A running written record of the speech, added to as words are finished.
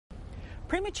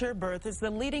Premature birth is the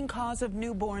leading cause of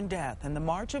newborn death, and the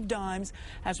March of Dimes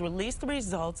has released the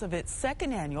results of its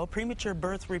second annual premature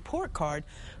birth report card.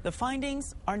 The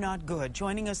findings are not good.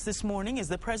 Joining us this morning is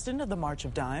the president of the March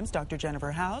of Dimes, Dr.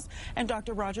 Jennifer House, and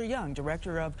Dr. Roger Young,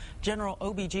 director of General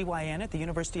OBGYN at the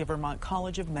University of Vermont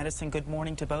College of Medicine. Good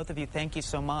morning to both of you. Thank you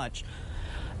so much.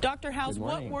 Dr. House,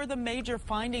 what were the major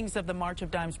findings of the March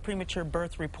of Dimes premature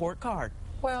birth report card?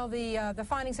 Well, the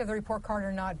findings of the report card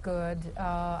are not good.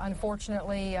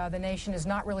 Unfortunately, the nation is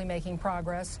not really making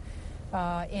progress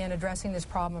in addressing this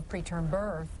problem of preterm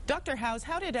birth. Dr. House,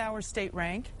 how did our state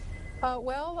rank?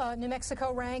 New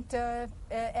Mexico ranked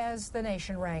as the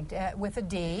nation ranked, with a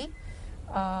D.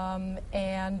 That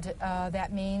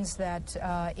means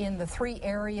that in the three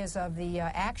areas of the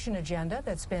action agenda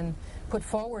that's been put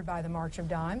forward by the March of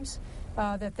Dimes,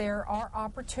 that there are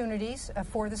opportunities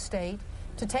for the state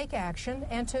to take action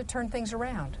and to turn things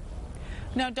around.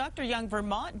 Now, Dr. Young,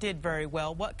 Vermont did very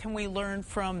well. What can we learn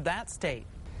from that state?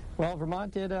 Well,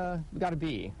 Vermont got a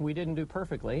B. We didn't do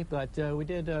perfectly, but we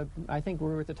did, I think we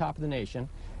were at the top of the nation.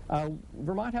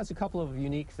 Vermont has a couple of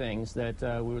unique things that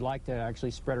we would like to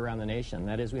actually spread around the nation.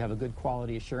 That is, we have a good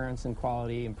quality assurance and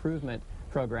quality improvement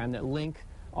program that link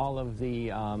all of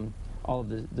the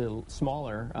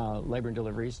smaller labor and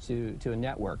deliveries to a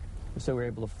network, so we're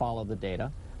able to follow the data.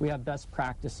 We have best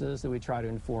practices that we try to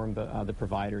inform the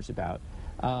providers about.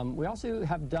 We also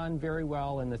have done very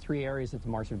well in the three areas that the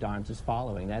March of Dimes is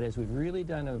following. That is, we've really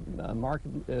done a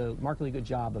markedly good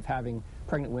job of having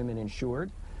pregnant women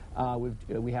insured.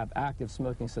 We have active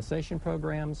smoking cessation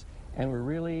programs, and we're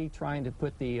really trying to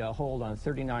put the hold on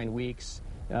 39 weeks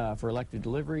for elective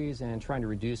deliveries and trying to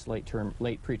reduce late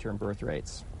preterm birth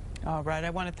rates. All right, I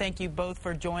want to thank you both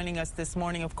for joining us this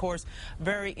morning. Of course,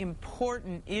 very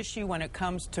important issue when it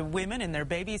comes to women and their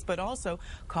babies, but also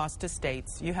cost to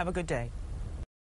states. You have a good day.